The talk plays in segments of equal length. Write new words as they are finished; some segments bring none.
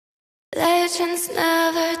Legends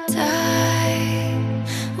never die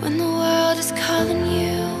when the world is calling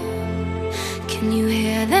you. Can you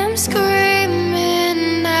hear them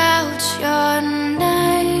screaming out your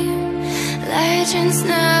name? Legends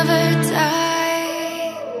never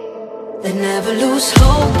die. They never lose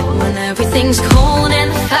hope when everything's cold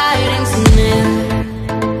and the fighting's near.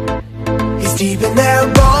 It's deep in their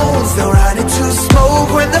bones, they'll run into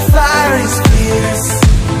smoke when the fire is fierce.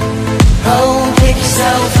 Oh, pick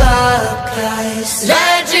yourself up, guys.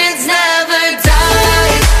 Legends never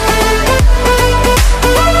die.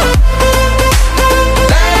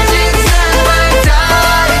 Legends never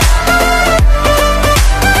die.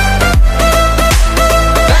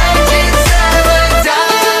 Legends never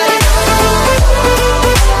die.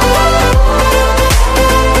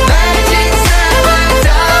 Legends never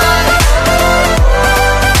die.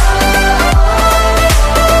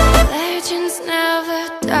 Legends never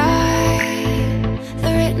die.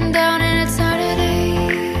 They're written down in eternity,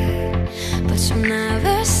 but you'll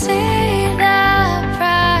never see the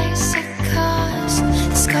price it cost.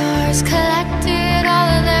 The scars collected all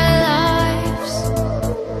of their lives.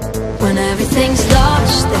 When everything's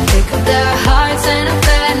lost, they pick up their hearts and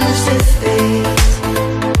avenge defeat.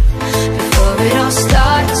 Before it all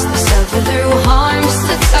starts, they suffer through harms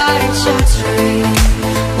to touch your tree.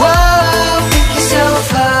 Whoa, pick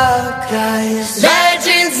yourself up, guys.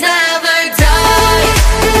 Legends never die.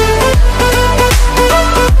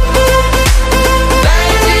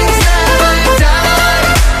 Legends never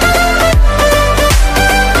die.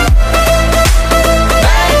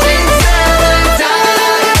 Legends never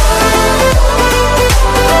die.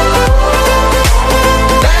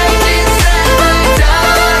 Legends never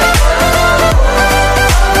die.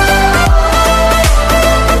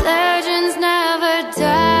 Legends never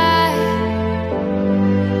die.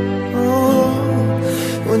 Oh,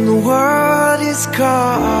 when the world is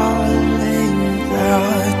calling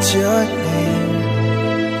out your name,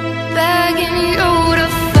 Begging you to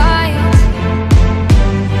fight.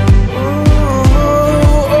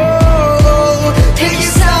 pick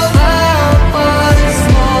yourself up once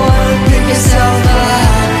more. Pick yourself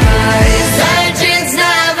up, guys. Legends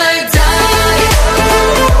never die.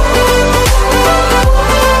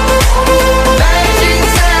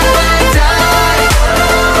 Legends never die.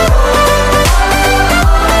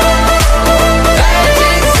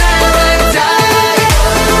 Legends never die.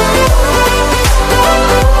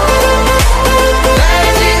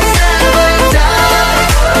 Legends never die.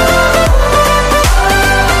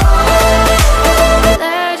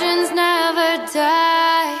 Legends never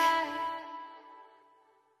die.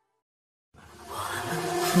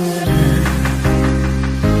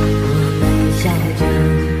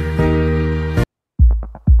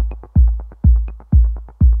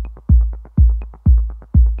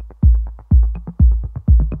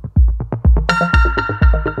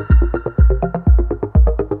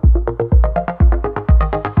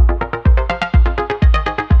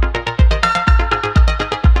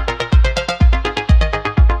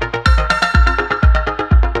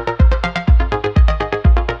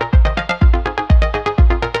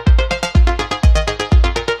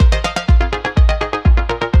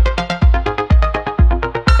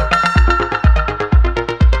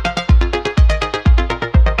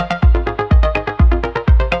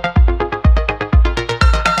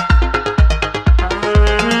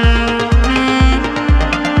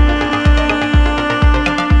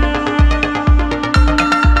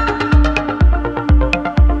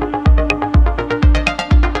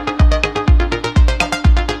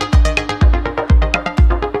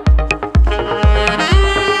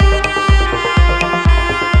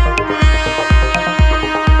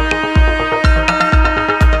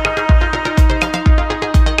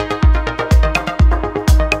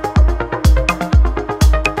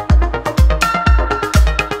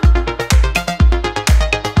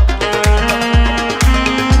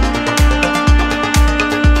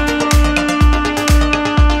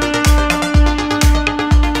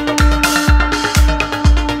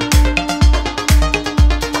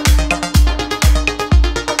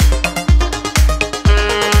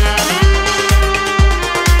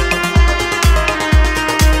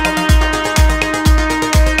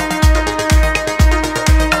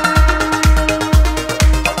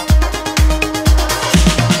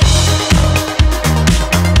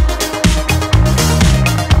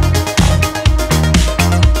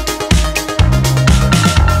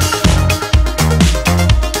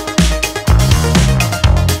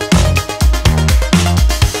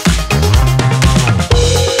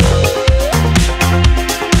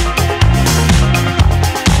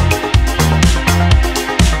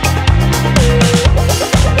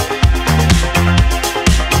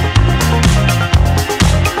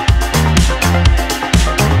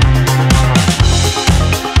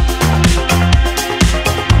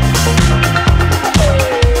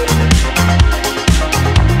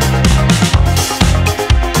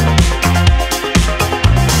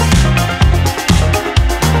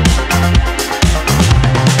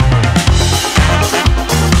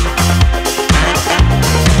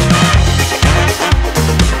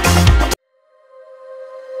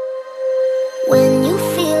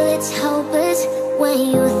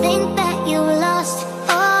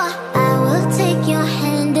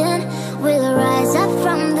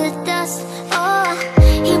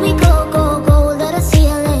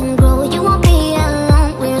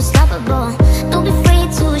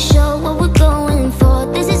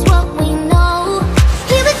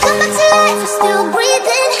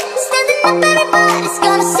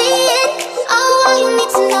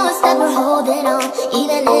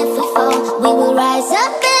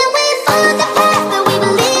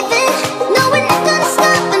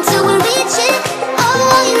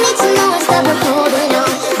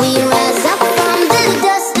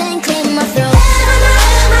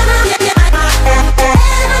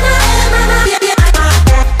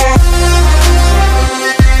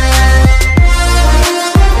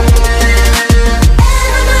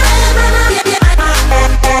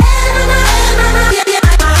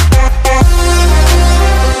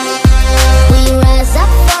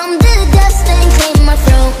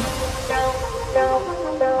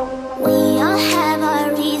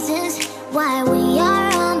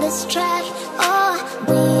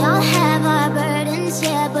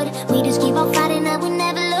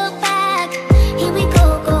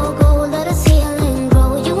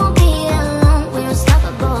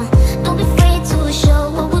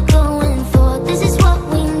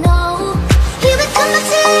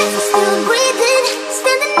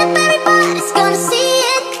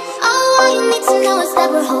 know it's that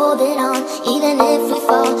we're holding on. Even if we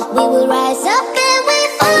fall, we will rise up.